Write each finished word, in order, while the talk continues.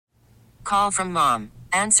Call from mom.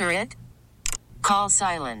 Answer it. Call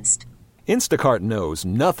silenced. Instacart knows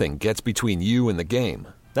nothing gets between you and the game.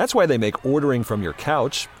 That's why they make ordering from your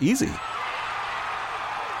couch easy.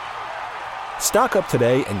 Stock up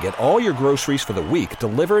today and get all your groceries for the week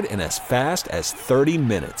delivered in as fast as 30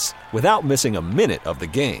 minutes without missing a minute of the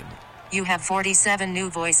game. You have 47 new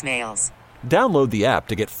voicemails. Download the app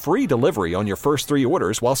to get free delivery on your first 3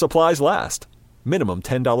 orders while supplies last. Minimum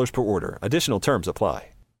 $10 per order. Additional terms apply.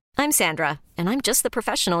 I'm Sandra, and I'm just the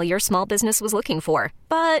professional your small business was looking for.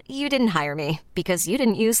 But you didn't hire me because you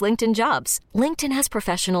didn't use LinkedIn Jobs. LinkedIn has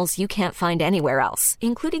professionals you can't find anywhere else,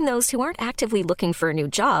 including those who aren't actively looking for a new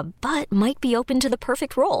job, but might be open to the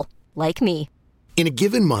perfect role, like me. In a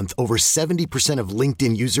given month, over 70% of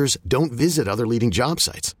LinkedIn users don't visit other leading job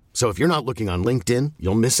sites. So if you're not looking on LinkedIn,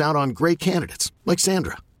 you'll miss out on great candidates like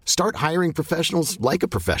Sandra. Start hiring professionals like a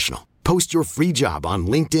professional. Post your free job on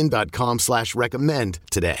linkedin.com/recommend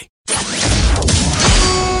today.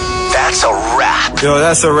 That's a wrap. Yo,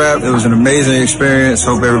 that's a wrap. It was an amazing experience.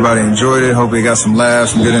 Hope everybody enjoyed it. Hope we got some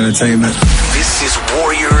laughs, some good entertainment. This is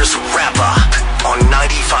Warriors Wrap Up on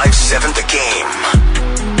 95.7 The Game.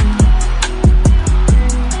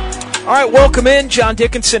 All right, welcome in. John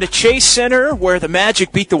Dickinson at Chase Center, where the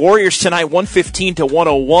Magic beat the Warriors tonight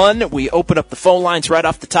 115-101. We open up the phone lines right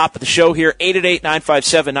off the top of the show here,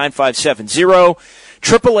 888-957-9570,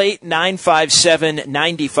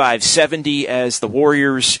 888-957-9570, as the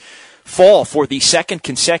Warriors fall for the second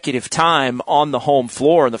consecutive time on the home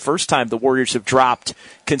floor, and the first time the Warriors have dropped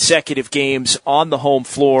consecutive games on the home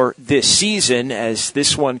floor this season, as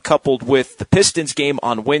this one coupled with the Pistons game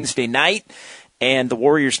on Wednesday night. And the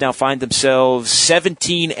Warriors now find themselves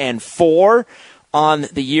 17-4 on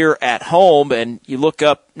the year at home. And you look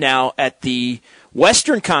up now at the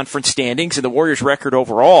Western Conference standings and the Warriors' record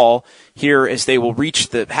overall here as they will reach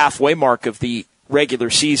the halfway mark of the regular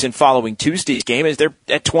season following Tuesday's game, as they're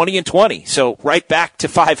at 20-20. So right back to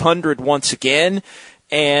 500 once again.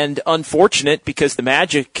 And unfortunate because the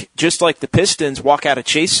Magic, just like the Pistons, walk out of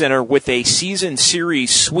Chase Center with a season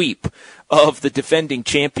series sweep of the defending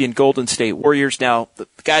champion Golden State Warriors. Now, the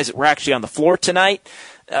guys that were actually on the floor tonight,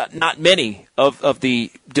 not many of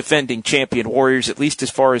the defending champion Warriors, at least as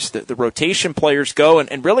far as the rotation players go.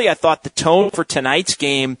 And really, I thought the tone for tonight's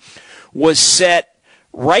game was set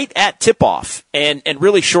right at tip-off and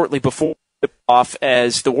really shortly before tip-off,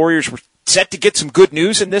 as the Warriors were set to get some good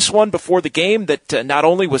news in this one before the game, that not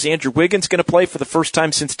only was Andrew Wiggins going to play for the first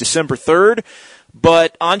time since December 3rd,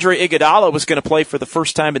 but Andre Iguodala was going to play for the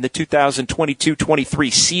first time in the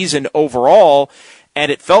 2022-23 season overall.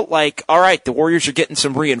 And it felt like, all right, the Warriors are getting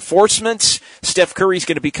some reinforcements. Steph Curry's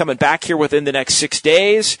going to be coming back here within the next 6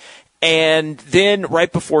 days. And then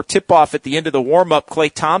right before tip-off at the end of the warm-up,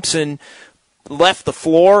 Klay Thompson left the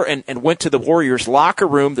floor and went to the Warriors locker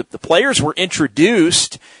room. The players were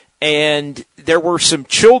introduced, and there were some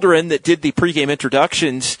children that did the pregame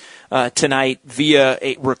introductions tonight via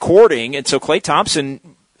a recording. And so Klay Thompson,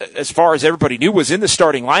 as far as everybody knew, was in the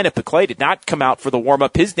starting lineup, but Klay did not come out for the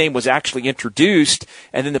warm-up. His name was actually introduced,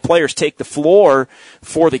 and then the players take the floor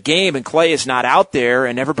for the game, and Klay is not out there,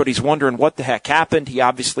 and everybody's wondering what the heck happened. He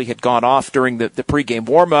obviously had gone off during the pregame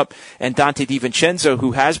warm-up, and Dante DiVincenzo,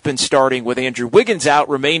 who has been starting with Andrew Wiggins out,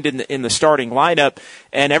 remained in the starting lineup,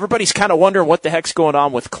 and everybody's kind of wondering what the heck's going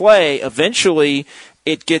on with Klay. Eventually,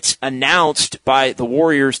 it gets announced by the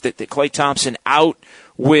Warriors that Klay Thompson out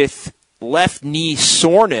with left knee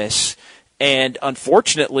soreness, and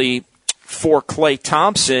unfortunately for Klay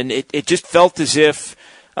Thompson, it just felt as if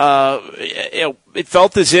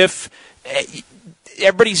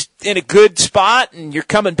everybody's in a good spot, and you're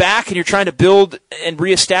coming back, and you're trying to build and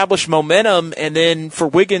reestablish momentum, and then for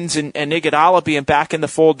Wiggins and Iguodala being back in the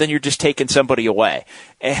fold, then you're just taking somebody away.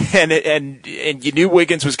 And you knew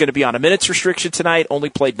Wiggins was going to be on a minutes restriction tonight, only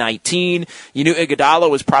played 19. You knew Iguodala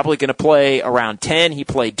was probably going to play around 10. He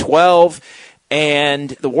played 12.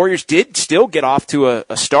 And the Warriors did still get off to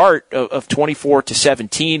a start of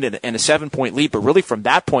 24-17 and a 7-point lead, but really from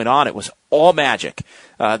that point on, it was all Magic.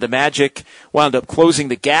 The Magic wound up closing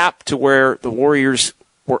the gap to where the Warriors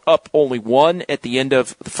were up only 1 at the end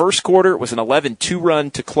of the first quarter. It was an 11-2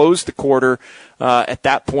 run to close the quarter at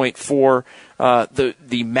that point for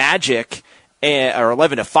the Magic, or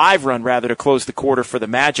 11-5 run rather to close the quarter for the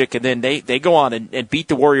Magic, and then they go on and beat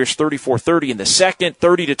the Warriors 34-30 in the second,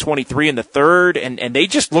 30-23 in the third, and they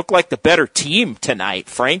just look like the better team tonight,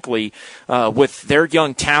 frankly, with their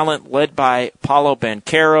young talent led by Paolo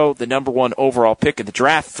Banchero, the number 1 overall pick in the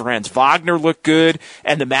draft. Franz Wagner looked good,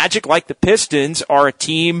 and the Magic, like the Pistons, are a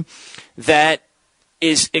team that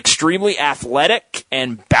is extremely athletic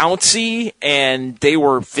and bouncy, and they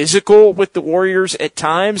were physical with the Warriors at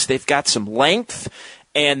times. They've got some length,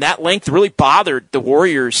 and that length really bothered the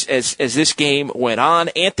Warriors as this game went on.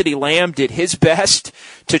 Anthony Lamb did his best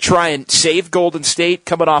to try and save Golden State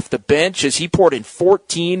coming off the bench as he poured in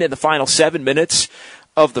 14 in the final 7 minutes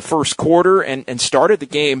of the first quarter and started the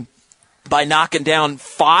game by knocking down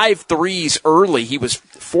 5 threes early. He was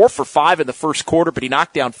 4 for 5 in the first quarter, but he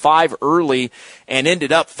knocked down 5 early and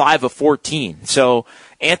ended up 5 of 14. So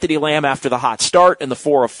Anthony Lamb, after the hot start and the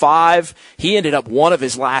 4 of 5, he ended up 1 of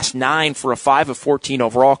his last 9 for a 5 of 14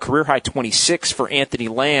 overall, career high 26 for Anthony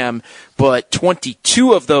Lamb, but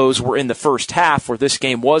 22 of those were in the first half where this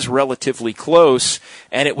game was relatively close,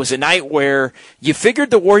 and it was a night where you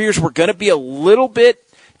figured the Warriors were going to be a little bit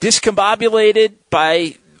discombobulated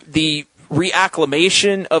by the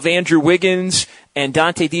reacclimation of Andrew Wiggins and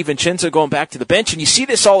Dante DiVincenzo going back to the bench. And you see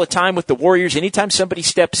this all the time with the Warriors. Anytime somebody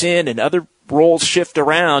steps in and other roles shift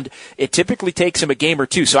around, it typically takes them a game or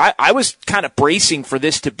two. So I was kind of bracing for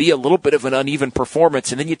this to be a little bit of an uneven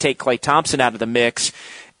performance. And then you take Klay Thompson out of the mix,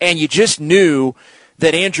 and you just knew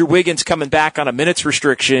that Andrew Wiggins coming back on a minutes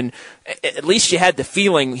restriction, at least you had the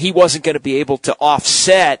feeling he wasn't going to be able to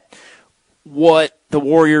offset what the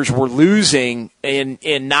Warriors were losing in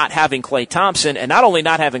not having Klay Thompson, and not only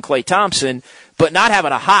not having Klay Thompson, but not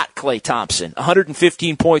having a hot Klay Thompson.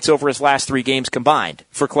 115 points over his last 3 games combined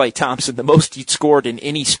for Klay Thompson, the most he'd scored in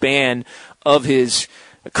any span of his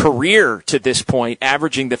career to this point,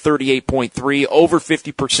 averaging the 38.3, over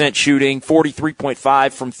 50% shooting,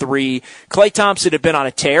 43.5 from 3. Klay Thompson had been on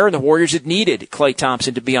a tear, and the Warriors had needed Klay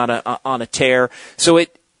Thompson to be on a tear. So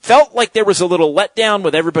it felt like there was a little letdown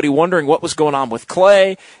with everybody wondering what was going on with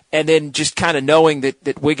Klay, and then just kind of knowing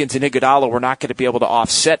that Wiggins and Iguodala were not going to be able to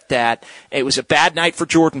offset that. It was a bad night for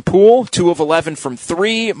Jordan Poole, 2 of 11 from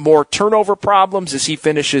 3, more turnover problems as he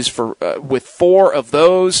finishes with 4 of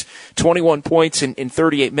those, 21 points in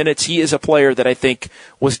 38 minutes. He is a player that I think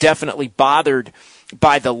was definitely bothered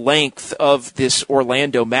by the length of this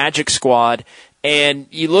Orlando Magic squad. And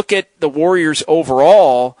you look at the Warriors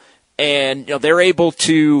overall, and they're able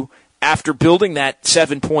to, after building that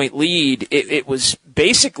 7-point lead, it was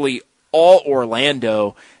basically all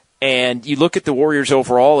Orlando. And you look at the Warriors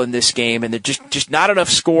overall in this game, and they're just not enough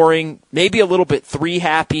scoring, maybe a little bit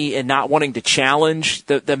 3-happy and not wanting to challenge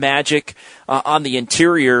the Magic on the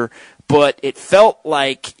interior. But it felt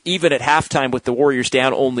like even at halftime with the Warriors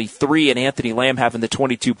down only 3 and Anthony Lamb having the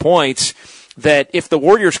 22 points, that if the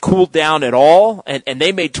Warriors cooled down at all, and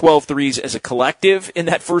they made 12 threes as a collective in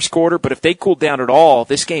that first quarter, but if they cooled down at all,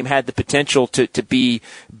 this game had the potential to be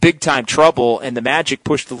big-time trouble, and the Magic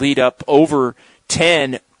pushed the lead up over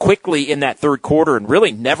 10 quickly in that third quarter and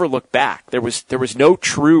really never looked back. There was no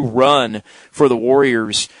true run for the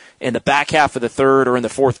Warriors in the back half of the third or in the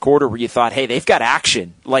fourth quarter where you thought, hey, they've got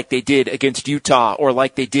action like they did against Utah or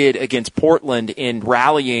like they did against Portland in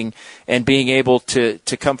rallying and being able to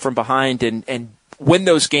come from behind and win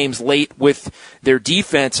those games late with their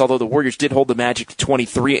defense, although the Warriors did hold the Magic to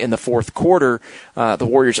 23 in the fourth quarter. The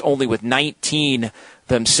Warriors only with 19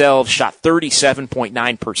 themselves, shot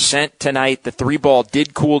 37.9% tonight. The 3-ball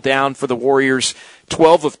did cool down for the Warriors,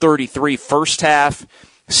 12 of 33 first half,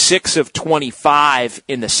 6 of 25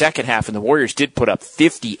 in the second half, and the Warriors did put up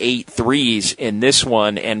 58 threes in this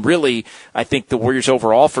one, and really, I think the Warriors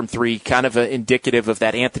overall from 3, kind of indicative of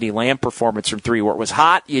that Anthony Lamb performance from 3, where it was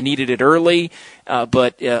hot, you needed it early,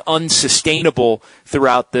 but unsustainable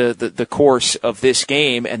throughout the course of this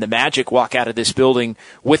game, and the Magic walk out of this building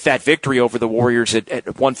with that victory over the Warriors at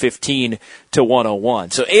 115 to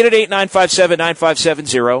 101. So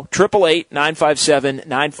 888-957-9570,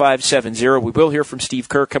 888-957-9570. We will hear from Steve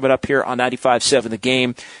Kerr coming up here on 95.7 The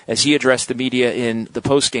Game as he addressed the media in the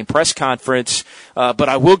post-game press conference. But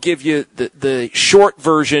I will give you the short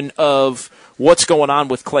version of what's going on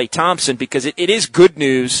with Klay Thompson, because it is good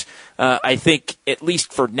news, I think, at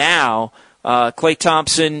least for now. Klay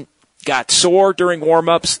Thompson got sore during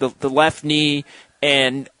warm-ups, the left knee,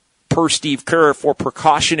 and per Steve Kerr, for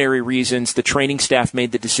precautionary reasons, the training staff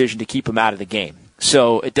made the decision to keep him out of the game.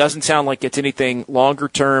 So it doesn't sound like it's anything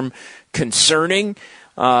longer-term concerning.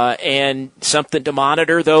 And something to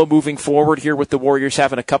monitor, though, moving forward here with the Warriors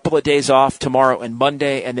having a couple of days off tomorrow and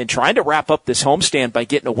Monday, and then trying to wrap up this homestand by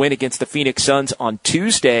getting a win against the Phoenix Suns on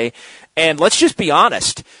Tuesday. And let's just be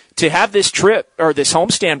honest, to have this trip, or this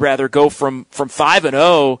homestand rather, go from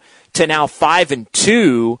 5-0 to now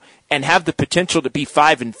 5-2, and have the potential to be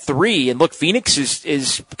 5-3. And look, Phoenix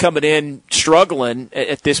is coming in struggling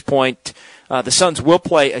at this point. The Suns will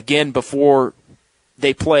play again before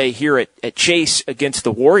they play here at Chase against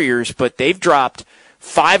the Warriors, but they've dropped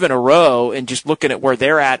 5 in a row, and just looking at where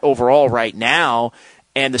they're at overall right now,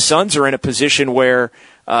 and the Suns are in a position where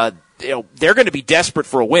they're going to be desperate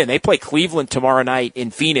for a win. They play Cleveland tomorrow night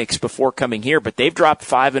in Phoenix before coming here, but they've dropped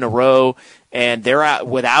 5 in a row, and they're out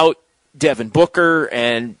without Devin Booker,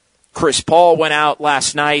 and Chris Paul went out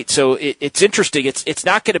last night. So it's interesting. It's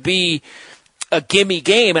not going to be a gimme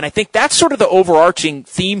game, and I think that's sort of the overarching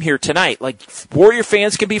theme here tonight. Like, Warrior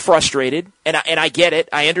fans can be frustrated, and I get it.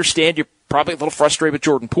 I understand you're probably a little frustrated with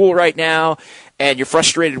Jordan Poole right now, and you're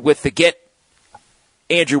frustrated with the get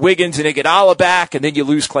Andrew Wiggins and Iguodala back, and then you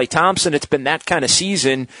lose Klay Thompson. It's been that kind of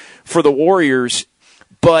season for the Warriors.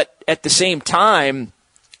 But at the same time,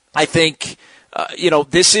 I think,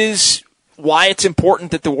 this is why it's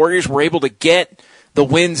important that the Warriors were able to get the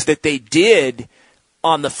wins that they did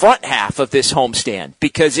on the front half of this homestand,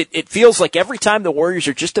 because it feels like every time the Warriors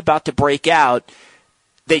are just about to break out,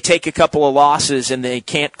 they take a couple of losses and they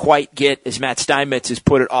can't quite get, as Matt Steinmetz has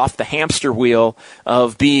put it, off the hamster wheel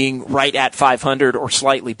of being right at 500 or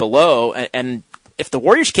slightly below. And if the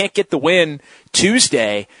Warriors can't get the win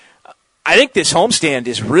Tuesday, I think this homestand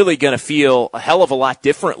is really going to feel a hell of a lot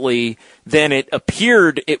differently than it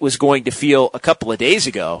appeared it was going to feel a couple of days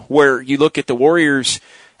ago, where you look at the Warriors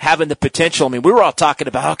having the potential. I mean, we were all talking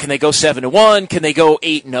about, can they go 7-1? Can they go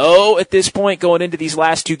 8-0 at this point going into these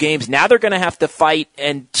last 2 games? Now they're going to have to fight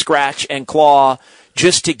and scratch and claw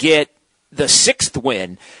just to get the 6th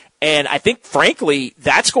win. And I think, frankly,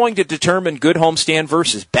 that's going to determine good homestand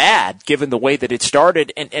versus bad, given the way that it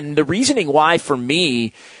started. And the reasoning why, for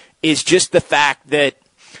me, is just the fact that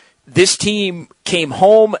this team came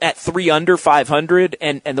home at 3 under 500,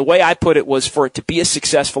 and the way I put it was, for it to be a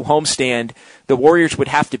successful homestand, the Warriors would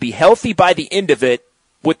have to be healthy by the end of it,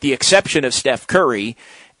 with the exception of Steph Curry,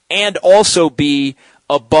 and also be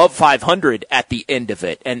above 500 at the end of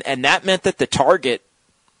it. And that meant that the target,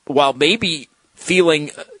 while maybe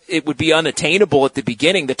feeling it would be unattainable at the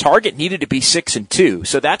beginning, the target needed to be 6-2.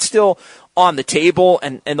 So that's still on the table.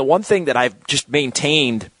 And the one thing that I've just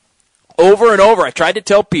maintained over and over, I tried to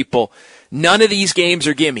tell people, none of these games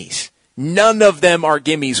are gimmies. None of them are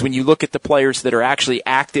gimmies when you look at the players that are actually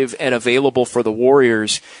active and available for the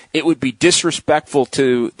Warriors. It would be disrespectful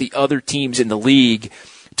to the other teams in the league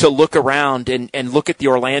to look around and look at the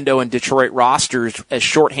Orlando and Detroit rosters, as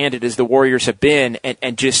shorthanded as the Warriors have been,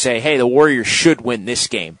 and just say, hey, the Warriors should win this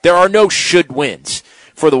game. There are no should wins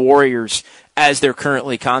for the Warriors as they're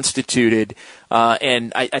currently constituted.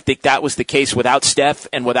 And I think that was the case without Steph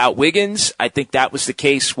and without Wiggins. I think that was the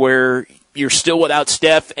case where you're still without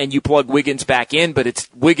Steph and you plug Wiggins back in, but it's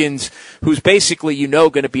Wiggins who's basically,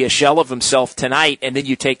 going to be a shell of himself tonight, and then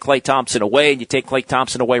you take Klay Thompson away, and you take Klay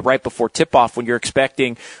Thompson away right before tip-off when you're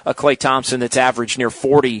expecting a Klay Thompson that's averaged near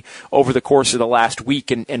 40 over the course of the last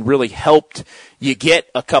week and really helped you get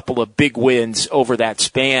a couple of big wins over that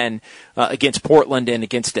span against Portland and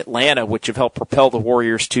against Atlanta, which have helped propel the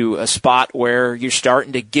Warriors to a spot where you're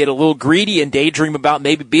starting to get a little greedy and daydream about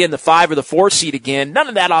maybe being the 5 or the 4 seed again. None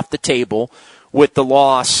of that off the table with the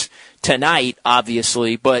loss tonight,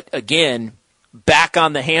 obviously. But again, back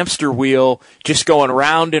on the hamster wheel, just going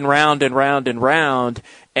round and round and round and round,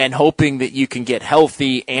 and hoping that you can get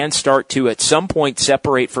healthy and start to at some point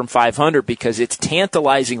separate from 500, because it's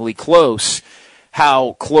tantalizingly close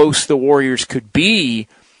how close the Warriors could be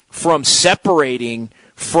from separating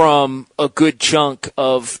from a good chunk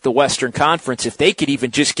of the Western Conference if they could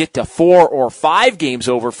even just get to 4 or 5 games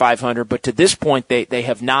over 500. But to this point, they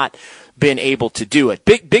have not been able to do it.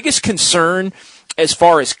 Biggest concern as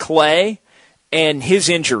far as Klay and his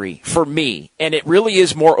injury for me, and it really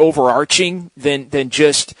is more overarching than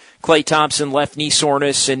just Klay Thompson left knee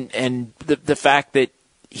soreness and the fact that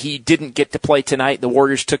he didn't get to play tonight. The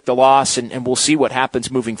Warriors took the loss, and we'll see what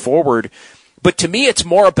happens moving forward. But to me, it's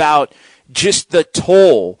more about just the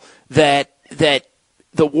toll that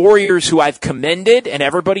the Warriors, who I've commended, and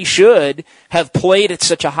everybody should, have played at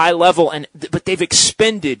such a high level, but they've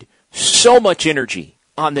expended so much energy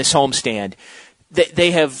on this homestand.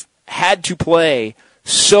 They have had to play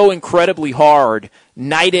so incredibly hard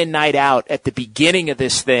night in, night out at the beginning of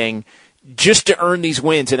this thing just to earn these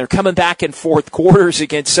wins. And they're coming back in fourth quarters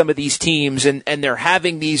against some of these teams, and they're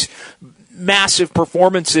having these massive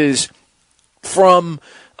performances from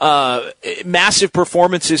Klay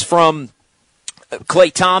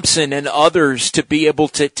Thompson and others to be able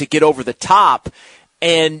to get over the top.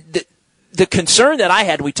 And the concern that I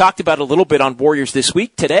had, we talked about a little bit on Warriors This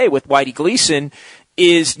Week today with Whitey Gleason,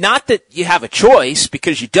 is not that you have a choice,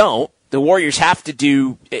 because you don't. The Warriors have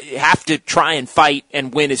to try and fight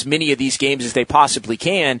and win as many of these games as they possibly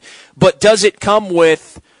can. But does it come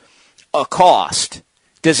with a cost?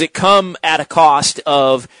 Does it come at a cost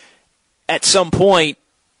of, at some point,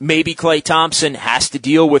 maybe Klay Thompson has to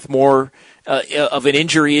deal with more of an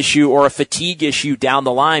injury issue or a fatigue issue down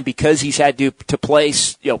the line because he's had to play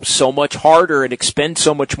so much harder and expend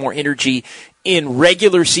so much more energy in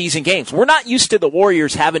regular season games. We're not used to the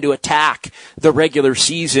Warriors having to attack the regular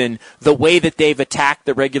season the way that they've attacked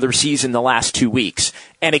the regular season the last 2 weeks.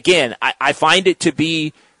 And again, I find it to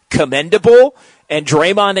be commendable, and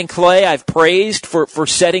Draymond and Klay I've praised for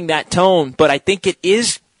setting that tone, but I think it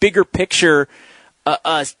is bigger picture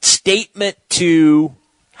a statement to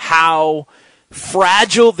how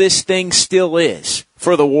fragile this thing still is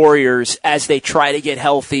for the Warriors as they try to get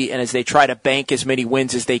healthy and as they try to bank as many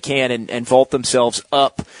wins as they can and vault themselves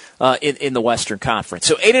up in the Western Conference.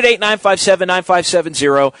 So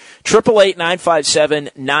 888-957-9570,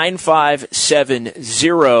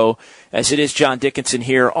 888-957-9570, as it is John Dickinson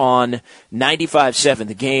here on 95.7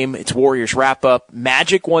 The Game. It's Warriors wrap-up.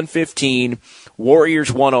 Magic 115,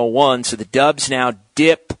 Warriors 101. So the Dubs now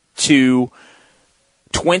dip to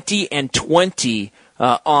 20-20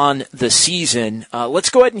 on the season. Let's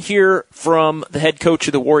go ahead and hear from the head coach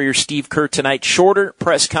of the Warriors, Steve Kerr, tonight. Shorter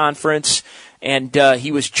press conference, and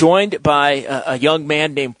he was joined by a young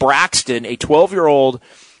man named Braxton, a 12-year-old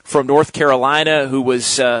from North Carolina who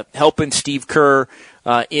was helping Steve Kerr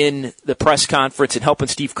in the press conference and helping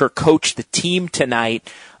Steve Kerr coach the team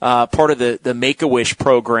tonight, part of the Make-A-Wish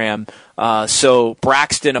program. So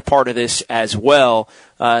Braxton a part of this as well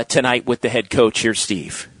tonight with the head coach. Here's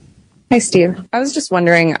Steve. Hi, Steve. I was just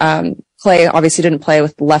wondering, Klay obviously didn't play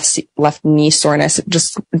with left knee soreness.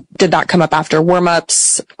 Did that come up after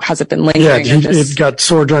warm-ups? Has it been lingering? Yeah, it got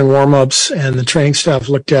sore during warm-ups, and the training staff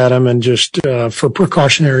looked at him and just, for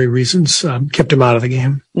precautionary reasons, kept him out of the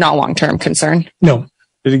game. Not long-term concern? No.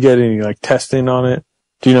 Did he get any, testing on it?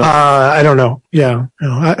 Do you know? I don't know. Yeah.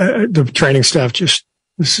 The training staff just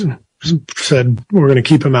said we're going to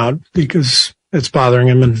keep him out because it's bothering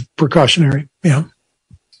him and precautionary. Yeah.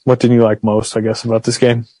 What didn't you like most, I guess, about this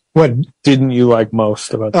game? What didn't you like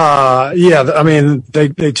most about this? I mean,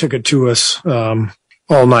 they took it to us,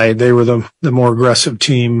 all night. They were the more aggressive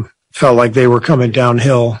team. Felt like they were coming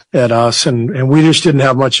downhill at us, and we just didn't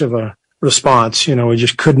have much of a response. We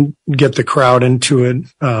just couldn't get the crowd into it.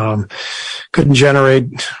 Couldn't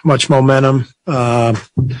generate much momentum. So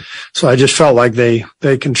I just felt like they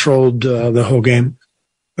controlled, the whole game.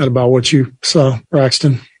 That about what you saw,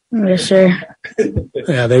 Braxton? Yes, sir.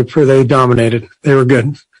 Yeah, they dominated. They were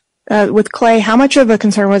good. With Klay, how much of a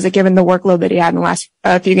concern was it given the workload that he had in the last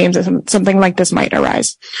few games that something like this might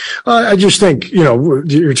arise? I just think,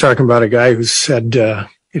 you're talking about a guy who's had,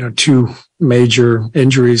 2 major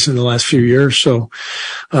injuries in the last few years. So,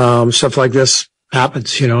 stuff like this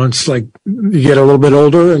happens, it's like you get a little bit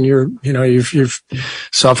older and you've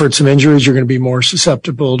suffered some injuries. You're going to be more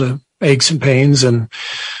susceptible to aches and pains. And,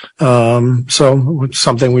 so it's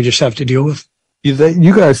something we just have to deal with.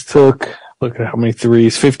 You guys took, look at how many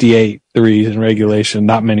threes, 58 threes in regulation,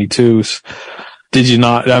 not many twos. Did you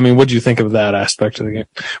not? I mean, what did you think of that aspect of the game?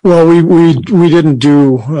 Well, we didn't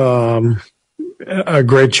do, a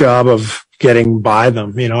great job of getting by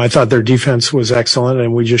them. I thought their defense was excellent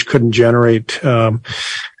and we just couldn't generate,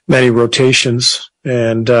 many rotations.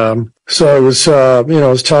 And, so it was, it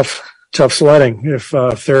was tough sledding. If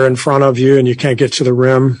they're in front of you and you can't get to the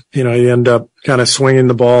rim, you end up kind of swinging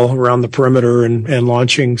the ball around the perimeter and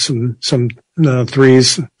launching some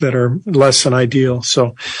threes that are less than ideal. So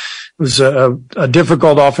it was a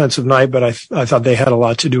difficult offensive night, but I thought they had a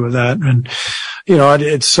lot to do with that. And,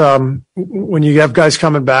 it's, when you have guys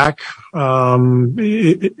coming back,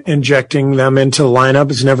 injecting them into the lineup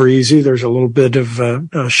is never easy. There's a little bit of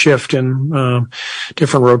a shift in,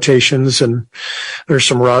 different rotations and there's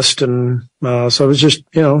some rust. And, so it was just,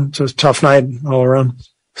 it's a tough night all around.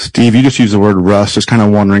 Steve, you just used the word rust. Just kind of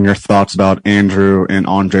wondering your thoughts about Andrew and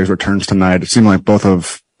Andre's returns tonight. It seemed like both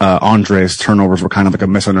of, Andre's turnovers were kind of like a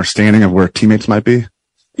misunderstanding of where teammates might be.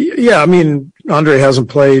 Yeah, I mean, Andre hasn't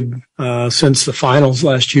played since the finals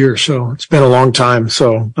last year, so it's been a long time.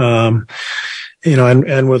 So, and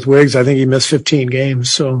with Wiggs, I think he missed 15 games.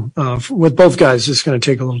 So, with both guys, it's going to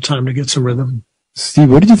take a little time to get some rhythm.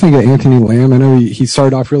 Steve, what did you think of Anthony Lamb? I know he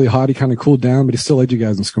started off really hot. He kind of cooled down, but he still led you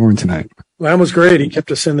guys in scoring tonight. Lamb was great. He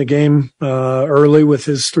kept us in the game early with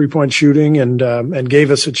his 3-point shooting and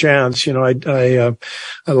gave us a chance. I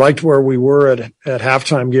liked where we were at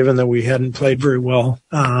halftime, given that we hadn't played very well.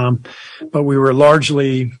 But we were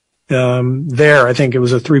largely there. I think it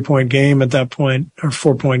was a 3-point game at that point, or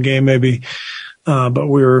 4-point game maybe. But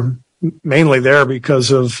we were mainly there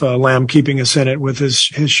because of Lamb keeping us in it with his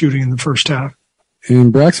shooting in the first half.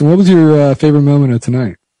 And Braxton, what was your favorite moment of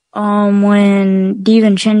tonight? when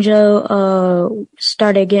DiVincenzo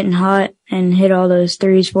started getting hot and hit all those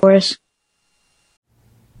threes for us.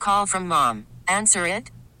 Call from mom. Answer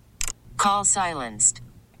it. Call silenced.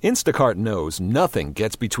 Instacart knows nothing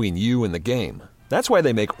gets between you and the game. That's why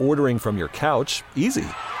they make ordering from your couch easy.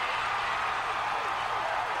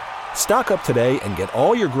 Stock up today and get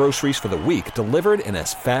all your groceries for the week delivered in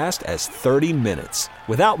as fast as 30 minutes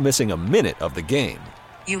without missing a minute of the game.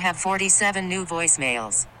 You have 47 new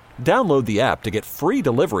voicemails. Download the app to get free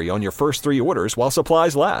delivery on your first 3 orders while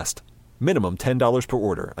supplies last. Minimum $10 per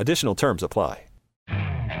order. Additional terms apply.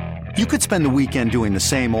 You could spend the weekend doing the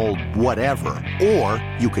same old whatever, or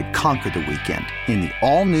you could conquer the weekend in the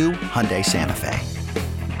all-new Hyundai Santa Fe.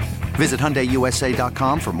 Visit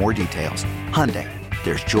HyundaiUSA.com for more details. Hyundai,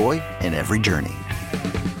 there's joy in every journey.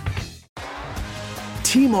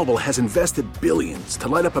 T-Mobile has invested billions to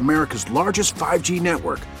light up America's largest 5G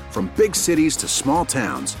network, from big cities to small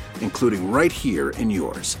towns, including right here in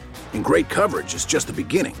yours. And great coverage is just the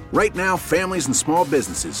beginning. Right now, families and small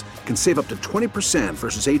businesses can save up to 20%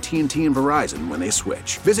 versus AT&T and Verizon when they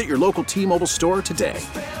switch. Visit your local T-Mobile store today.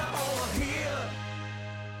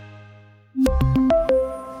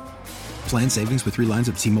 Plan savings with 3 lines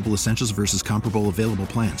of T-Mobile Essentials versus comparable available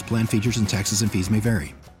plans. Plan features and taxes and fees may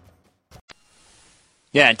vary.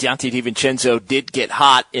 Yeah, Dante DiVincenzo did get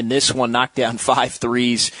hot in this one, knocked down 5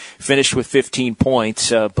 threes, finished with 15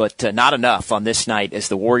 points, but not enough on this night as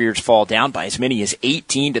the Warriors fall down by as many as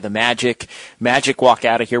 18 to the Magic. Magic walk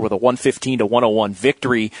out of here with a 115-101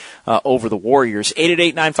 victory over the Warriors.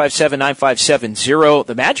 888-957-9570.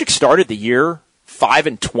 The Magic started the year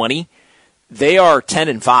 5-20. They are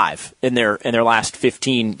 10-5 in their last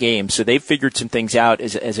 15 games, so they've figured some things out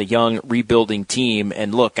as a young rebuilding team.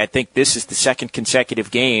 And look, I think this is the second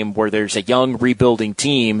consecutive game where there's a young rebuilding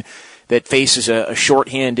team that faces a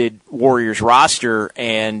shorthanded Warriors roster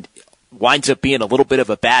and winds up being a little bit of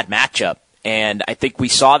a bad matchup. And I think we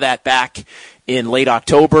saw that back in late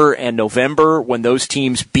October and November when those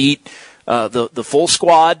teams beat the full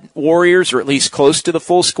squad Warriors, or at least close to the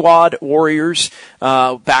full squad Warriors,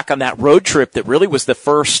 back on that road trip that really was the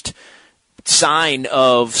first sign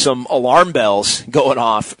of some alarm bells going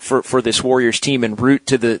off for this Warriors team en route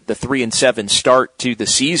to the 3-7 start to the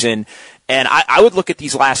season. And I would look at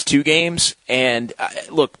these last 2 games and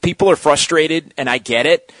look, people are frustrated and I get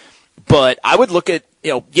it, but I would look at,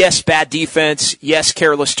 yes, bad defense, yes,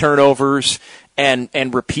 careless turnovers,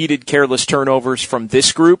 and repeated careless turnovers from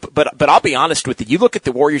this group. But I'll be honest with you. You look at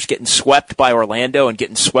the Warriors getting swept by Orlando and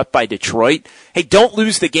getting swept by Detroit. Hey, don't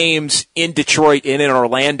lose the games in Detroit and in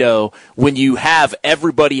Orlando when you have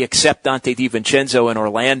everybody except Dante DiVincenzo in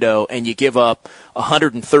Orlando and you give up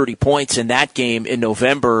 130 points in that game in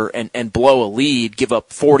November and blow a lead, give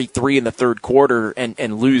up 43 in the third quarter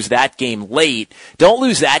and lose that game late. Don't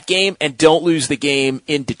lose that game, and don't lose the game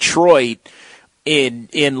in Detroit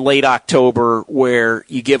in late October where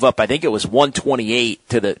you give up, I think it was 128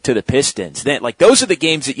 to the Pistons. Then, like, those are the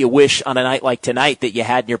games that you wish on a night like tonight that you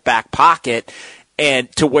had in your back pocket,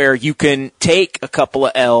 and to where you can take a couple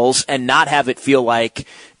of L's and not have it feel like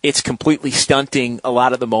it's completely stunting a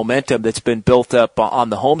lot of the momentum that's been built up on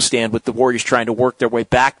the homestand, with the Warriors trying to work their way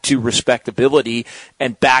back to respectability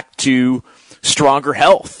and back to stronger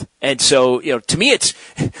health. And so, to me, it's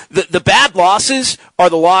the bad losses are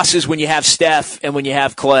the losses when you have Steph and when you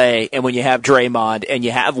have Clay and when you have Draymond and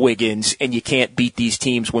you have Wiggins and you can't beat these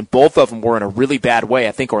teams when both of them were in a really bad way.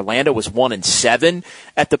 I think Orlando was 1-7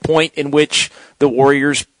 at the point in which the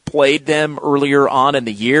Warriors played them earlier on in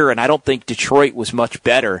the year, and I don't think Detroit was much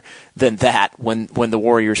better than that when the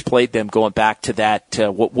Warriors played them, going back to that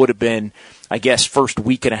what would have been, I guess, first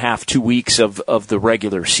week and a half, 2 weeks of the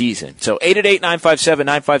regular season. So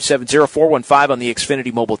 888-957-9570, 415 on the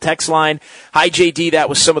Xfinity mobile text line. Hi, JD. That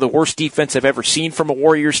was some of the worst defense I've ever seen from a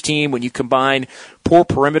Warriors team. When you combine poor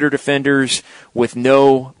perimeter defenders with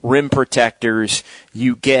no rim protectors,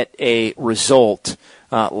 you get a result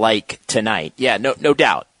like tonight. Yeah, no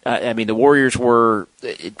doubt. I mean, the Warriors were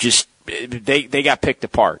just they got picked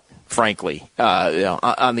apart, frankly.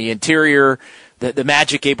 On the interior, the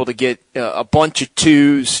Magic able to get a bunch of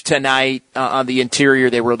twos tonight on the interior.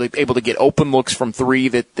 They were able to get open looks from three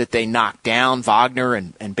that they knocked down. Wagner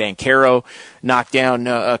and Banchero knocked down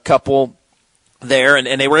a couple there,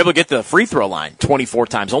 and they were able to get to the free throw line 24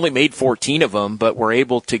 times. Only made 14 of them, but were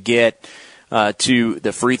able to get to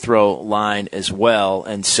the free throw line as well.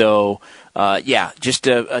 And so, just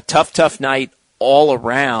a tough night all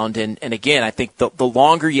around. And again, I think the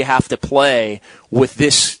longer you have to play with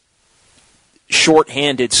this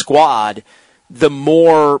shorthanded squad, the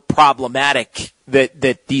more problematic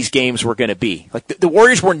that these games were going to be. Like the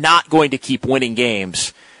Warriors were not going to keep winning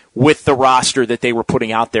games with the roster that they were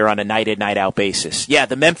putting out there on a night in, night out basis. Yeah,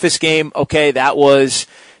 the Memphis game, okay, that was,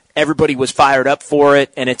 everybody was fired up for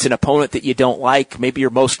it, and it's an opponent that you don't like, maybe your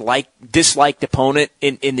most disliked opponent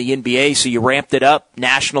in the NBA, so you ramped it up,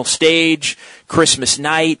 national stage, Christmas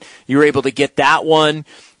night, you were able to get that one.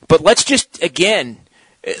 But let's just, again,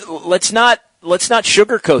 let's not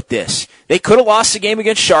sugarcoat this. They could have lost the game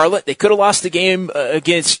against Charlotte. They could have lost the game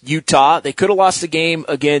against Utah. They could have lost the game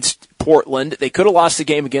against Portland. They could have lost the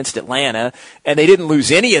game against Atlanta, and they didn't lose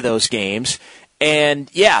any of those games. And,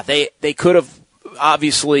 yeah, they could have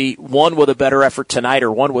obviously won with a better effort tonight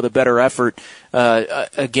or won with a better effort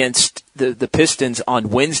against the Pistons on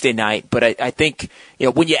Wednesday night. But I think,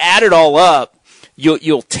 when you add it all up,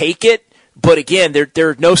 you'll take it. But again,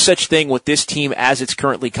 there's no such thing with this team as it's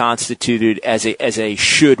currently constituted as a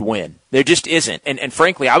should win. There just isn't. And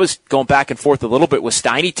frankly, I was going back and forth a little bit with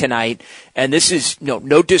Steiny tonight, and this is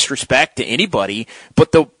no disrespect to anybody,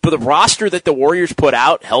 but the roster that the Warriors put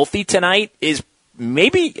out healthy tonight is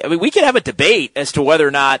maybe, we could have a debate as to whether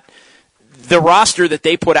or not the roster that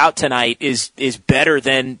they put out tonight is better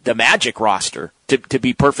than the Magic roster, to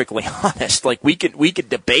be perfectly honest. Like, we could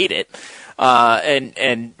debate it.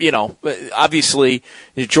 Obviously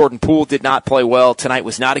Jordan Poole did not play well. Tonight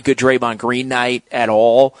was not a good Draymond Green night at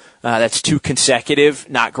all. That's 2 consecutive,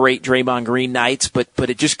 not great Draymond Green nights, but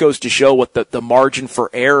it just goes to show what the margin for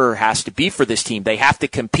error has to be for this team. They have to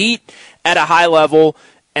compete at a high level,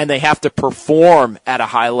 and they have to perform at a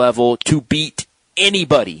high level to beat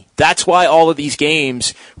anybody. That's why all of these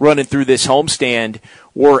games running through this homestand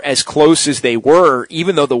were as close as they were,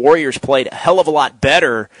 even though the Warriors played a hell of a lot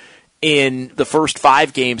better in the first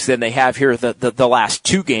 5 games than they have here the last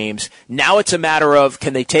 2 games. Now it's a matter of,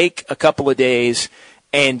 can they take a couple of days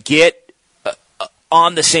and get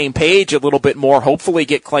on the same page a little bit more, hopefully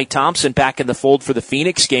get Klay Thompson back in the fold for the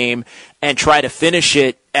Phoenix game and try to finish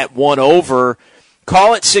it at 1 over.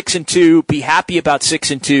 Call it 6-2, be happy about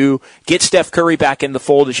 6-2, get Steph Curry back in the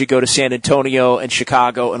fold as you go to San Antonio and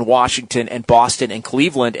Chicago and Washington and Boston and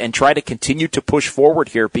Cleveland, and try to continue to push forward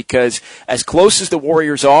here, because as close as the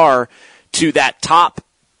Warriors are to that top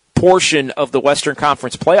portion of the Western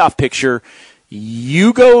Conference playoff picture,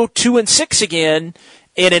 you go 2-6 again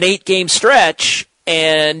in an 8-game stretch,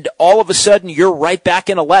 and all of a sudden you're right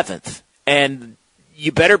back in 11th. And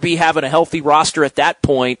you better be having a healthy roster at that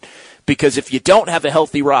point, because if you don't have a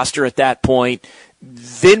healthy roster at that point,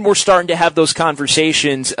 then we're starting to have those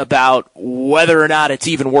conversations about whether or not it's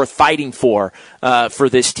even worth fighting for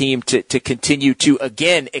this team to continue to,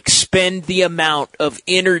 again, expend the amount of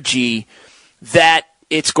energy that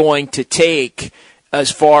it's going to take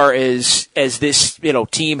as far as this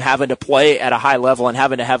team having to play at a high level and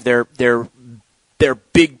having to have their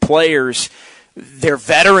big players, their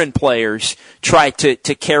veteran players, try to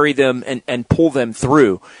carry them and pull them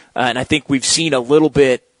through. And I think we've seen a little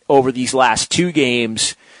bit over these last 2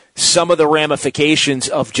 games some of the ramifications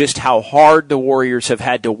of just how hard the Warriors have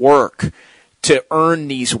had to work to earn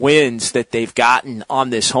these wins that they've gotten on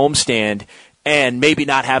this homestand, and maybe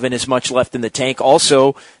not having as much left in the tank.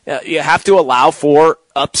 Also, you have to allow for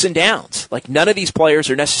ups and downs. Like, none of these players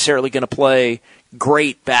are necessarily going to play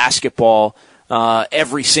great basketball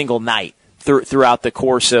every single night throughout the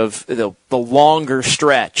course of the longer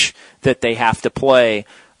stretch that they have to play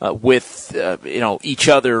with each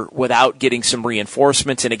other without getting some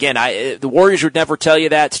reinforcements. And again, the Warriors would never tell you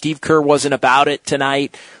that. Steve Kerr wasn't about it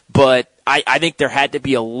tonight, but I think there had to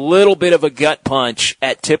be a little bit of a gut punch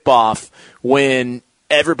at tip-off when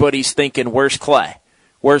everybody's thinking, where's Klay?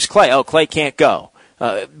 Where's Klay? Oh, Klay can't go.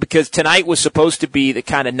 Because tonight was supposed to be the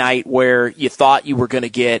kind of night where you thought you were going to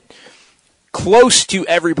get close to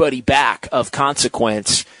everybody back of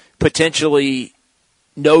consequence, potentially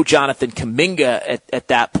no Jonathan Kuminga at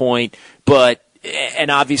that point,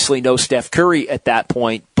 and obviously no Steph Curry at that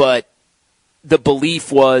point, but the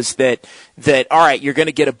belief was that all right, you're going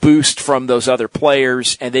to get a boost from those other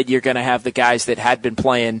players, and then you're going to have the guys that had been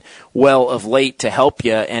playing well of late to help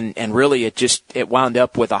you, and really it wound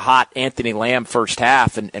up with a hot Anthony Lamb first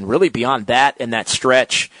half, and really beyond that, in that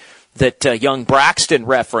stretch that young Braxton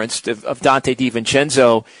referenced of Dante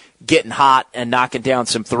DiVincenzo getting hot and knocking down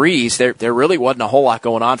some threes, there really wasn't a whole lot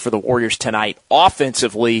going on for the Warriors tonight.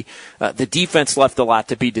 Offensively, the defense left a lot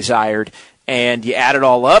to be desired, and you add it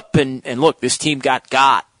all up, and look, this team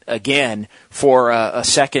got again for a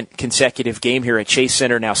second consecutive game here at Chase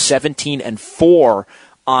Center, now 17-4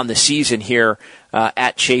 on the season here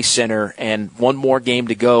at Chase Center, and one more game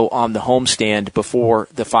to go on the homestand before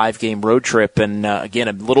the 5-game road trip. And again,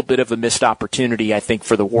 a little bit of a missed opportunity, I think,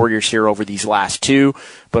 for the Warriors here over these last 2.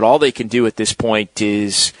 But all they can do at this point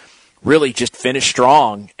is really just finish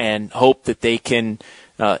strong and hope that they can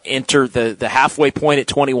enter the halfway point at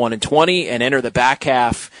 21-20 and enter the back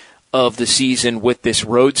half of the season with this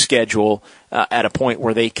road schedule at a point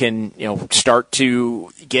where they can, start to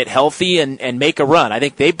get healthy and make a run. I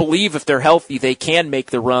think they believe if they're healthy, they can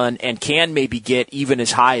make the run and can maybe get even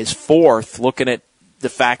as high as fourth, looking at the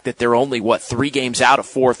fact that they're only, 3 games out of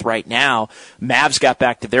fourth right now. Mavs got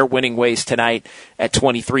back to their winning ways tonight at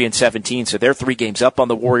 23-17, so they're 3 games up on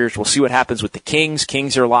the Warriors. We'll see what happens with the Kings.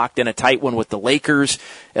 Kings are locked in a tight one with the Lakers.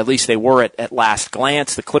 At least they were at last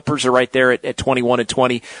glance. The Clippers are right there at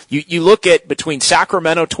 21-20. You look at between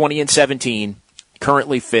Sacramento 20-17,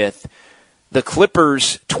 currently 5th, the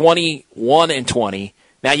Clippers 21-20.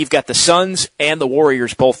 Now you've got the Suns and the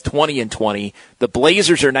Warriors both 20-20. The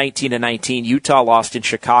Blazers are 19-19. Utah lost in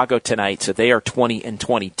Chicago tonight, so they are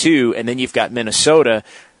 20-22. And then you've got Minnesota,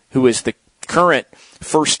 who is the current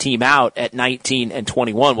first team out at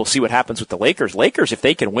 19-21. We'll see what happens with the Lakers. Lakers, if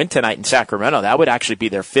they can win tonight in Sacramento, that would actually be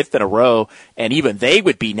their 5th in a row, and even they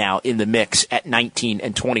would be now in the mix at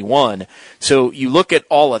 19-21. So you look at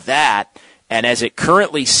all of that, and as it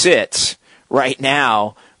currently sits right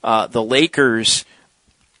now, the Lakers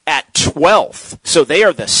at 12th. So they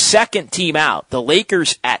are the second team out. The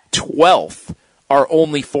Lakers at 12th are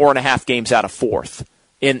only 4.5 games out of 4th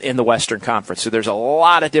in the Western Conference. So there's a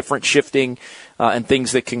lot of different shifting and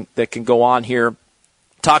things that can go on here.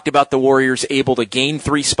 Talked about the Warriors able to gain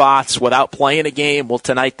 3 spots without playing a game. Well,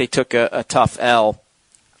 tonight they took a tough L,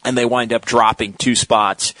 and they wind up dropping 2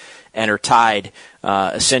 spots and are tied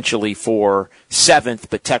essentially for 7th,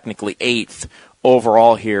 but technically 8th.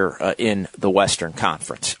 Overall here in the Western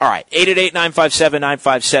Conference. All right,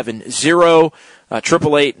 888-957-9570,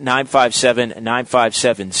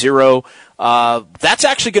 888-957-9570. That's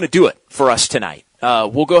actually going to do it for us tonight.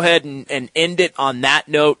 We'll go ahead and end it on that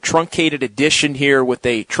note. Truncated edition here with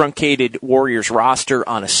a truncated Warriors roster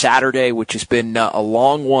on a Saturday, which has been a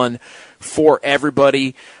long one for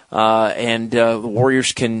everybody. And the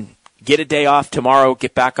Warriors can get a day off tomorrow,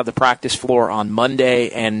 get back on the practice floor on Monday,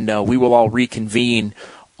 and we will all reconvene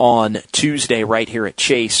on Tuesday right here at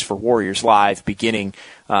Chase for Warriors Live beginning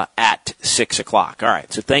at 6 o'clock. All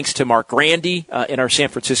right, so thanks to Mark Grandy in our San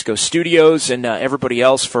Francisco studios and everybody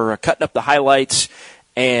else for cutting up the highlights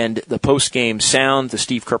and the post-game sound, the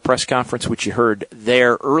Steve Kerr press conference, which you heard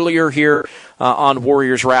there earlier here on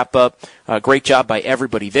Warriors Wrap-Up. Great job by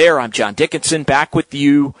everybody there. I'm John Dickinson, back with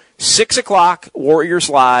you, 6 o'clock, Warriors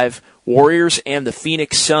Live. Warriors and the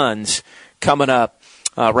Phoenix Suns coming up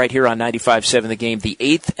right here on 95.7 The Game, the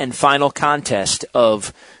 8th and final contest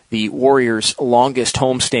of the Warriors' longest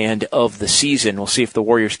homestand of the season. We'll see if the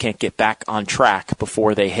Warriors can't get back on track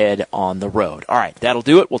before they head on the road. All right, that'll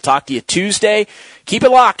do it. We'll talk to you Tuesday. Keep it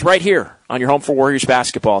locked right here on your home for Warriors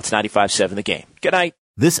basketball. It's 95.7 The Game. Good night.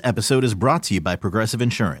 This episode is brought to you by Progressive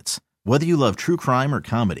Insurance. Whether you love true crime or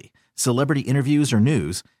comedy, celebrity interviews or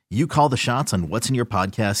news, you call the shots on what's in your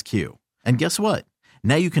podcast queue. And guess what?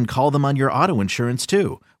 Now you can call them on your auto insurance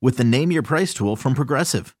too with the Name Your Price tool from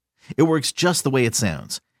Progressive. It works just the way it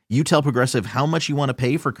sounds. You tell Progressive how much you want to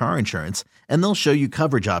pay for car insurance, and they'll show you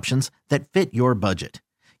coverage options that fit your budget.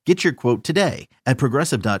 Get your quote today at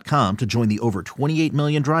Progressive.com to join the over 28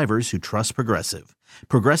 million drivers who trust Progressive.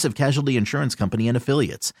 Progressive Casualty Insurance Company and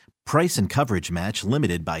Affiliates. Price and coverage match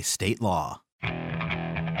limited by state law.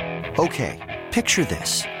 Okay, picture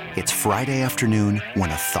this. It's Friday afternoon when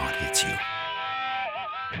a thought hits you.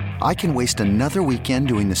 I can waste another weekend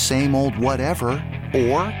doing the same old whatever,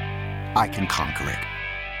 or I can conquer it.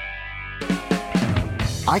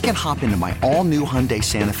 I can hop into my all-new Hyundai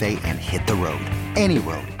Santa Fe and hit the road. Any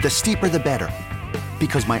road. The steeper, the better.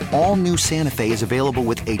 Because my all-new Santa Fe is available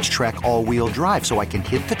with H-Track all-wheel drive, so I can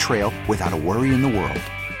hit the trail without a worry in the world.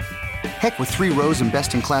 Heck, with 3 rows and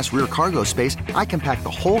best-in-class rear cargo space, I can pack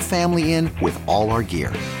the whole family in with all our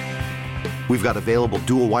gear. We've got available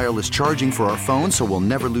dual wireless charging for our phones, so we'll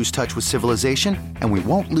never lose touch with civilization, and we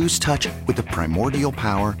won't lose touch with the primordial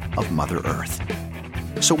power of Mother Earth.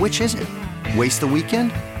 So which is it? Waste the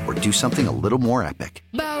weekend or do something a little more epic?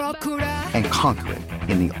 And conquer it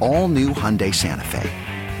in the all-new Hyundai Santa Fe.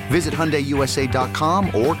 Visit HyundaiUSA.com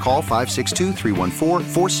or call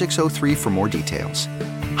 562-314-4603 for more details.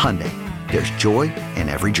 Hyundai, there's joy in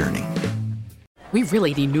every journey. We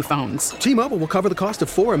really need new phones. T-Mobile will cover the cost of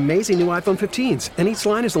 4 amazing new iPhone 15s, and each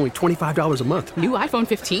line is only $25 a month. New iPhone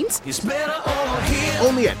 15s? It's better over here.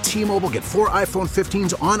 Only at T-Mobile, get 4 iPhone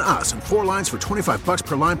 15s on us and 4 lines for $25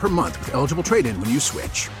 per line per month with eligible trade-in when you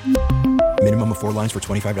switch. Minimum of 4 lines for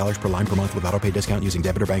 $25 per line per month with autopay discount using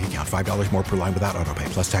debit or bank account. $5 more per line without autopay,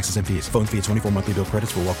 plus taxes and fees. Phone fee at 24 monthly bill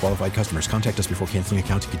credits for well-qualified customers. Contact us before canceling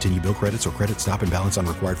account to continue bill credits or credit stop and balance on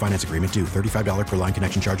required finance agreement due. $35 per line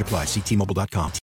connection charge applies. See T-Mobile.com.